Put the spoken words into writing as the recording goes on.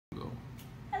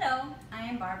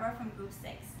am Barbara from Group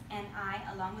 6, and I,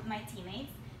 along with my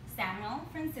teammates, Samuel,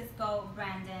 Francisco,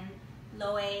 Brandon,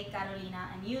 Loe, Carolina,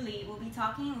 and Yuli, will be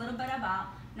talking a little bit about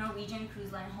Norwegian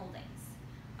Cruise Line Holdings.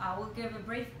 We'll give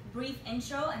a brief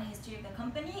intro and history of the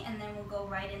company, and then we'll go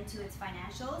right into its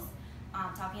financials,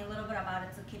 talking a little bit about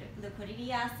its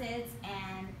liquidity assets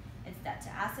and its debt to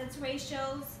assets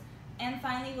ratios. And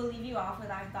finally, we'll leave you off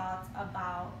with our thoughts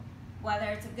about whether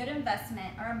it's a good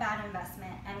investment or a bad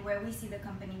investment and where we see the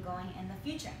company going in the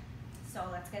future. So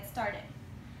let's get started.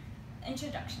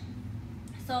 Introduction.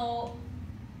 So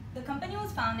the company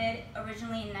was founded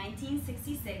originally in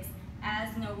 1966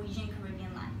 as Norwegian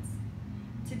Caribbean Lines.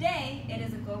 Today, it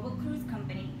is a global cruise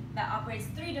company that operates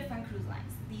 3 different cruise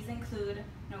lines. These include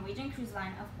Norwegian Cruise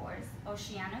Line, of course,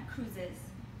 Oceania Cruises,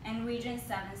 and Regent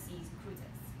 7 Seas Cruises.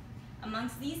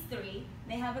 Amongst these 3,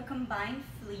 they have a combined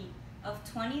fleet of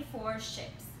 24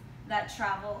 ships that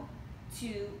travel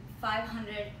to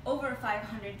over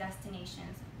 500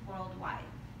 destinations worldwide.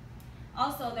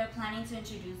 Also, they're planning to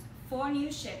introduce 4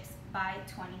 new ships by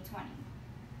 2020.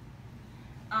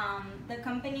 The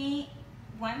company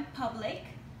went public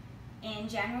in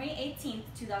January 18th,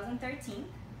 2013.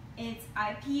 Its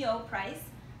IPO price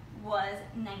was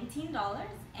 $19,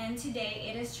 and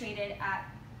today it is traded at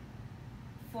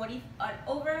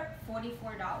over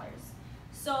 $44.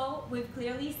 So we've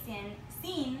clearly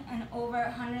seen an over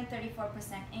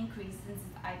 134% increase since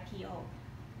its IPO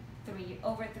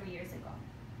over 3 years ago.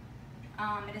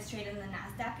 It is traded in the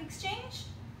NASDAQ exchange.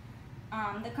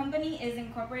 The company is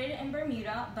incorporated in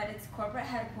Bermuda, but its corporate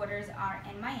headquarters are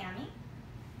in Miami.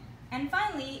 And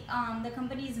finally, the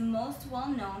company is most well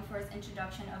known for its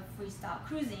introduction of freestyle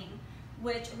cruising,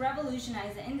 which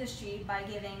revolutionized the industry by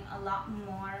giving a lot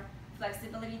more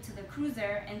flexibility to the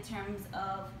cruiser in terms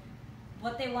of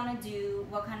what they want to do,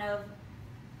 what kind of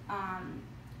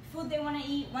food they want to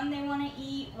eat, when they want to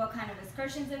eat, what kind of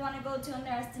excursions they want to go to in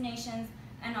their destinations,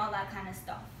 and all that kind of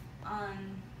stuff.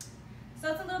 So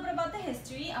that's a little bit about the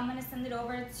history. I'm going to send it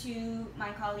over to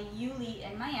my colleague Yuli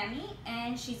in Miami,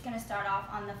 and she's going to start off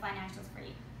on the financials for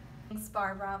you. Thanks,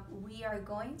 Barbara. We are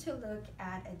going to look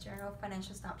at a general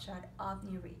financial snapshot of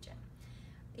Norwegian.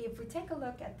 If we take a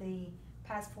look at the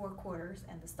past 4 quarters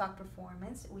and the stock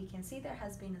performance, we can see there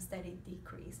has been a steady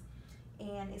decrease.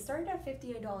 And it started at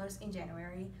 $58 in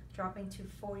January, dropping to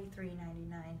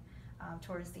 $43.99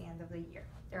 towards the end of the year.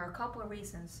 There are a couple of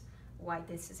reasons why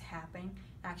this is happening.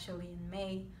 Actually, in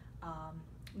May,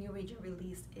 Norwegian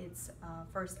released its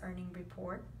first earnings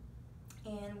report,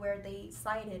 and where they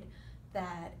cited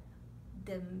that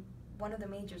one of the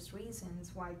major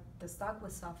reasons why the stock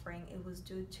was suffering, it was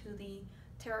due to the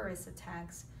terrorist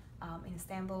attacks in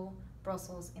Istanbul,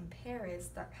 Brussels, and Paris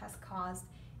that has caused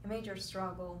a major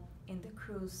struggle in the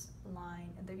cruise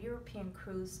line and the European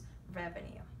cruise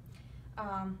revenue.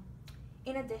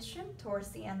 In addition,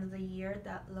 towards the end of the year,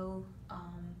 that low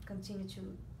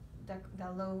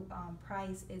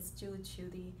price is due to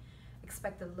the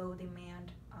expected low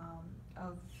demand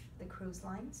of the cruise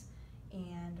lines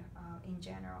and in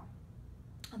general.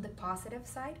 On the positive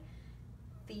side,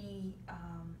 the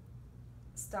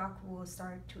stock will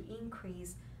start to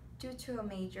increase due to a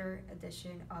major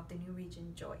addition of the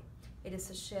Norwegian Joy. It is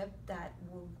a ship that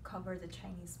will cover the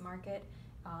Chinese market,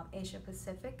 Asia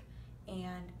Pacific,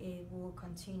 and it will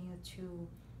continue to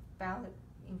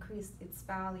increase its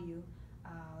value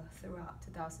throughout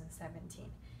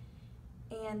 2017.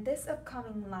 And this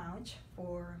upcoming launch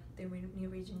for the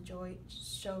Norwegian Joy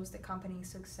shows the company's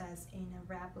success in a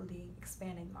rapidly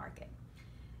expanding market.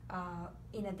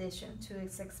 In addition to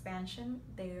its expansion,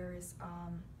 there's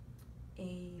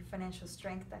a financial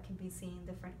strength that can be seen in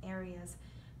different areas.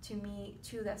 To me,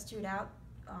 2 that stood out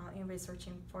in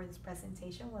researching for this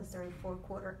presentation was their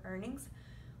 4-quarter earnings.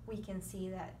 We can see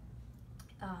that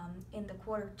in the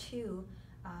quarter 2,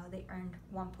 they earned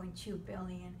 $1.2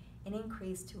 billion, an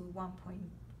increase to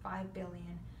 $1.5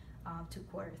 billion to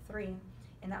quarter 3.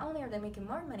 And not only are they making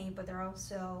more money, but they're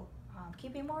also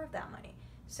keeping more of that money.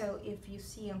 So if you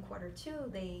see in quarter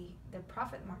 2, the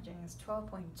profit margin is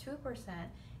 12.2%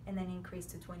 and then increased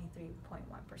to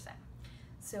 23.1%.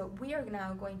 So we are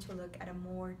now going to look at a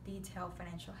more detailed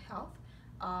financial health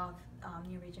of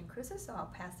Norwegian Cruises. So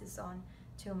I'll pass this on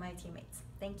to my teammates.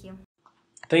 Thank you.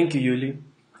 Thank you, Yuli.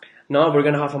 Now we're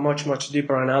going to have a much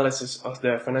deeper analysis of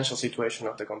the financial situation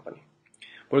of the company.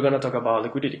 We're going to talk about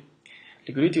liquidity.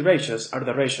 Liquidity ratios are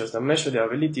the ratios that measure the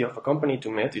ability of a company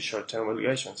to meet its short-term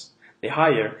obligations. The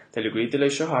higher the liquidity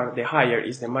ratio are, the higher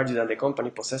is the margin that the company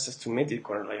possesses to meet its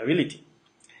current liability.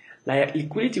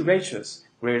 Liquidity ratios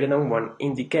greater than 1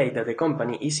 indicate that the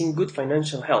company is in good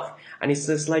financial health and is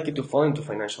less likely to fall into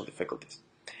financial difficulties.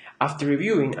 After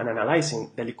reviewing and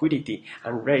analyzing the liquidity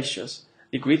ratios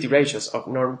of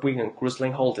Norwegian Cruise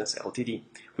Line Holdings Ltd.,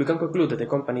 we can conclude that the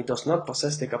company does not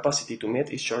possess the capacity to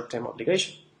meet its short-term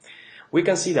obligation. We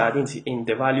can see that in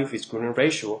the value of its current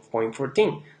ratio of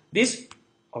 0.14. This,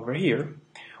 over here,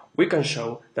 we can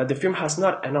show that the firm has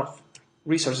not enough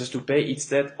resources to pay its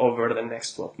debt over the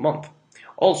next 12 months.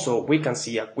 Also, we can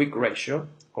see a quick ratio,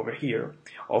 over here,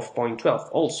 of 0.12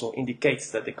 also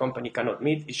indicates that the company cannot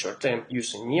meet its short-term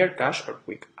using near cash or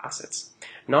quick assets.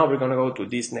 Now we're going to go to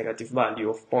this negative value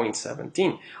of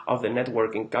 0.17 of the net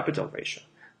working capital ratio.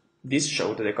 This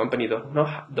shows that the company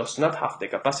does not have the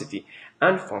capacity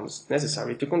and funds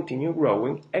necessary to continue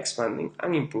growing, expanding,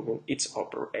 and improving its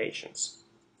operations.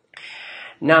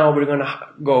 Now we're going to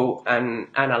go and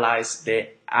analyze the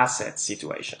asset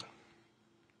situation.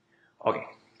 Okay.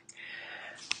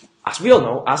 As we all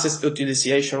know, assets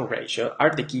utilization ratio are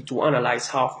the key to analyze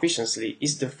how efficiently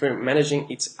is the firm managing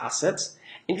its assets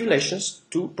in relation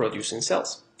to producing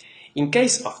sales. In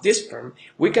case of this firm,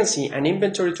 we can see an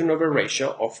inventory turnover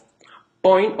ratio of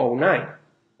 0.09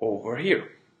 over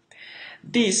here.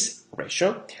 This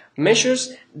ratio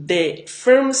measures the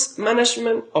firm's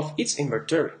management of its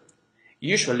inventory.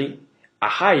 Usually, a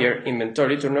higher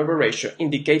inventory turnover ratio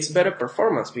indicates better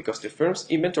performance because the firm's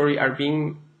inventory are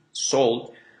being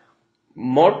sold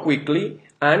more quickly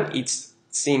and it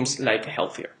seems like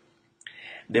healthier.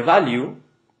 The value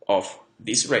of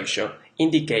this ratio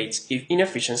indicates if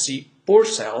inefficiency, poor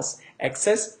sales,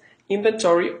 excess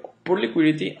inventory, poor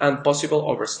liquidity, and possible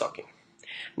overstocking.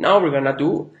 Now we're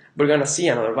gonna see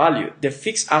another value, the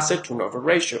fixed asset turnover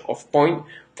ratio of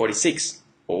 0.46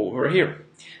 over here.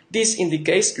 This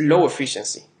indicates low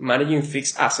efficiency, managing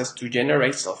fixed assets to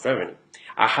generate self-revenue.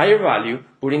 A higher value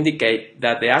would indicate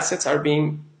that the assets are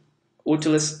being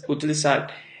utilized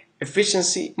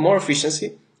more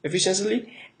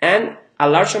efficiently, and a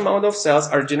large amount of sales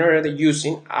are generated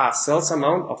using a sales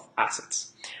amount of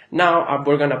assets. Now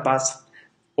we're gonna pass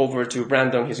over to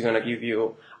Brandon. He's gonna give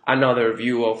you another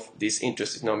view of this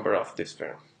interesting number of this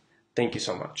firm. Thank you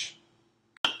so much.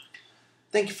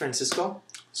 Thank you, Francisco.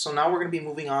 So now we're going to be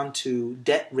moving on to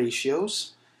debt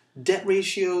ratios. Debt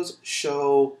ratios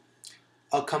show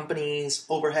a company's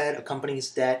overhead, a company's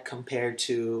debt compared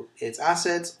to its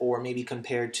assets, or maybe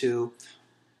compared to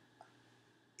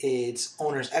its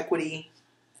owner's equity.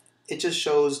 It just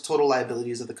shows total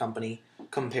liabilities of the company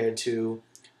compared to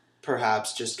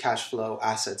perhaps just cash flow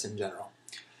assets in general.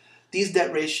 These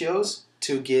debt ratios,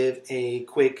 to give a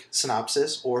quick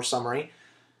synopsis or summary,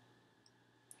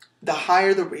 the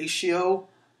higher the ratio,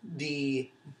 the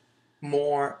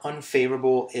more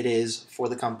unfavorable it is for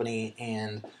the company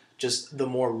and just the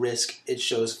more risk it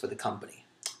shows for the company,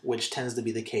 which tends to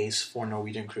be the case for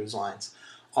Norwegian Cruise Lines.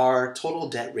 Our total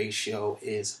debt ratio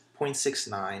is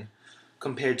 0.69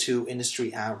 compared to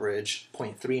industry average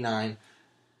 0.39.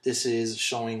 This is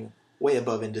showing way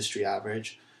above industry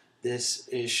average. This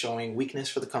is showing weakness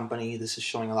for the company. This is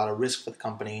showing a lot of risk for the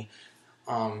company.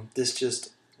 This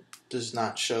just does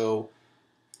not show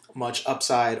much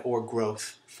upside or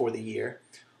growth for the year.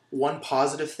 One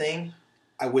positive thing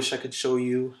I wish I could show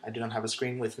you, I do not have a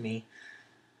screen with me,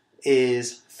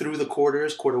 is through the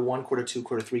quarters, quarter 1, quarter 2,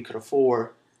 quarter 3, quarter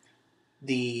 4,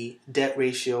 the debt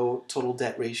ratio, total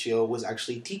debt ratio was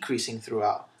actually decreasing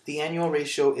throughout. The annual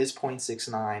ratio is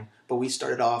 0.69, but we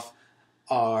started off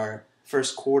our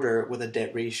first quarter with a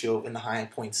debt ratio in the high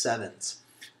 0.7s.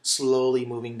 Slowly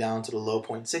moving down to the low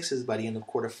 0.6s. By the end of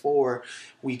quarter 4,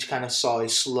 we kind of saw a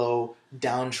slow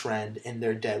downtrend in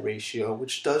their debt ratio,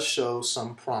 which does show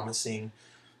some promising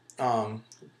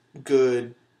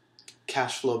good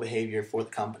cash flow behavior for the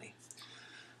company.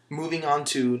 Moving on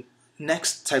to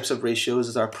next types of ratios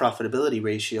is our profitability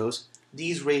ratios.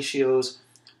 These ratios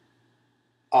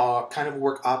are kind of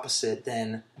work opposite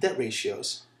than debt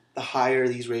ratios. The higher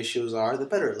these ratios are, the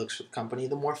better it looks for the company,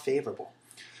 the more favorable.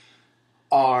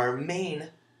 Our main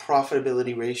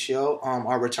profitability ratio,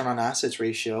 our return on assets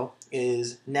ratio,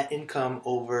 is net income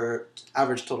over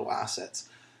average total assets.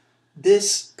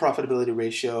 This profitability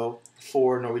ratio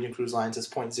for Norwegian Cruise Lines is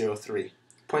 0.03.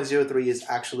 0.03 is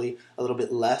actually a little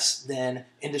bit less than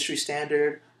industry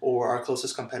standard or our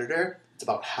closest competitor. It's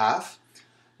about half.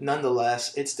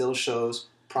 Nonetheless, it still shows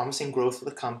promising growth for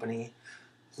the company.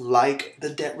 Like the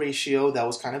debt ratio that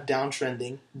was kind of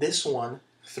downtrending, this one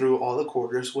through all the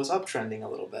quarters was uptrending a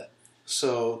little bit.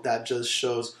 So that just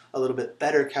shows a little bit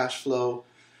better cash flow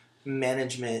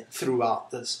management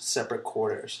throughout the separate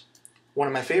quarters. One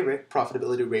of my favorite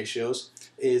profitability ratios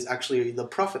is actually the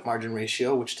profit margin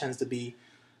ratio, which tends to be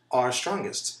our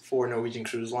strongest for Norwegian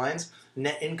Cruise Lines.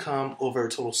 Net income over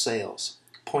total sales,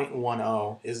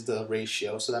 0.10 is the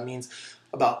ratio. So that means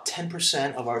about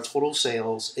 10% of our total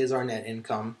sales is our net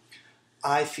income.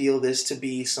 I feel this to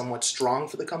be somewhat strong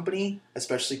for the company,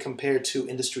 especially compared to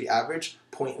industry average,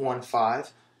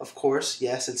 0.15. Of course,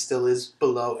 yes, it still is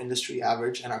below industry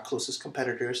average and our closest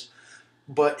competitors,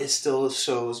 but it still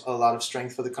shows a lot of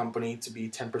strength for the company to be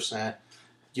 10%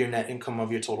 your net income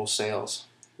of your total sales.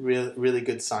 Really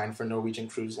good sign for Norwegian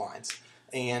Cruise Lines.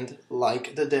 And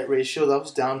like the debt ratio that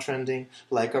was downtrending,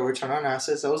 like our return on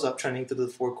assets that was uptrending through the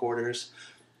 4 quarters,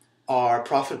 our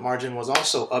profit margin was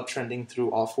also uptrending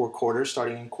through all 4 quarters,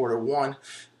 starting in quarter 1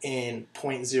 in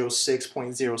 0.06,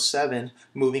 0.07,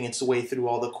 moving its way through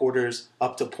all the quarters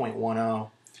up to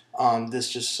 0.10.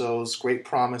 This just shows great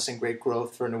promise and great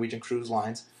growth for Norwegian Cruise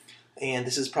Lines. And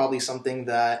this is probably something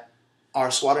that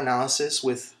our SWOT analysis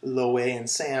with Loe and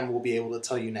Sam will be able to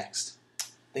tell you next.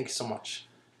 Thank you so much.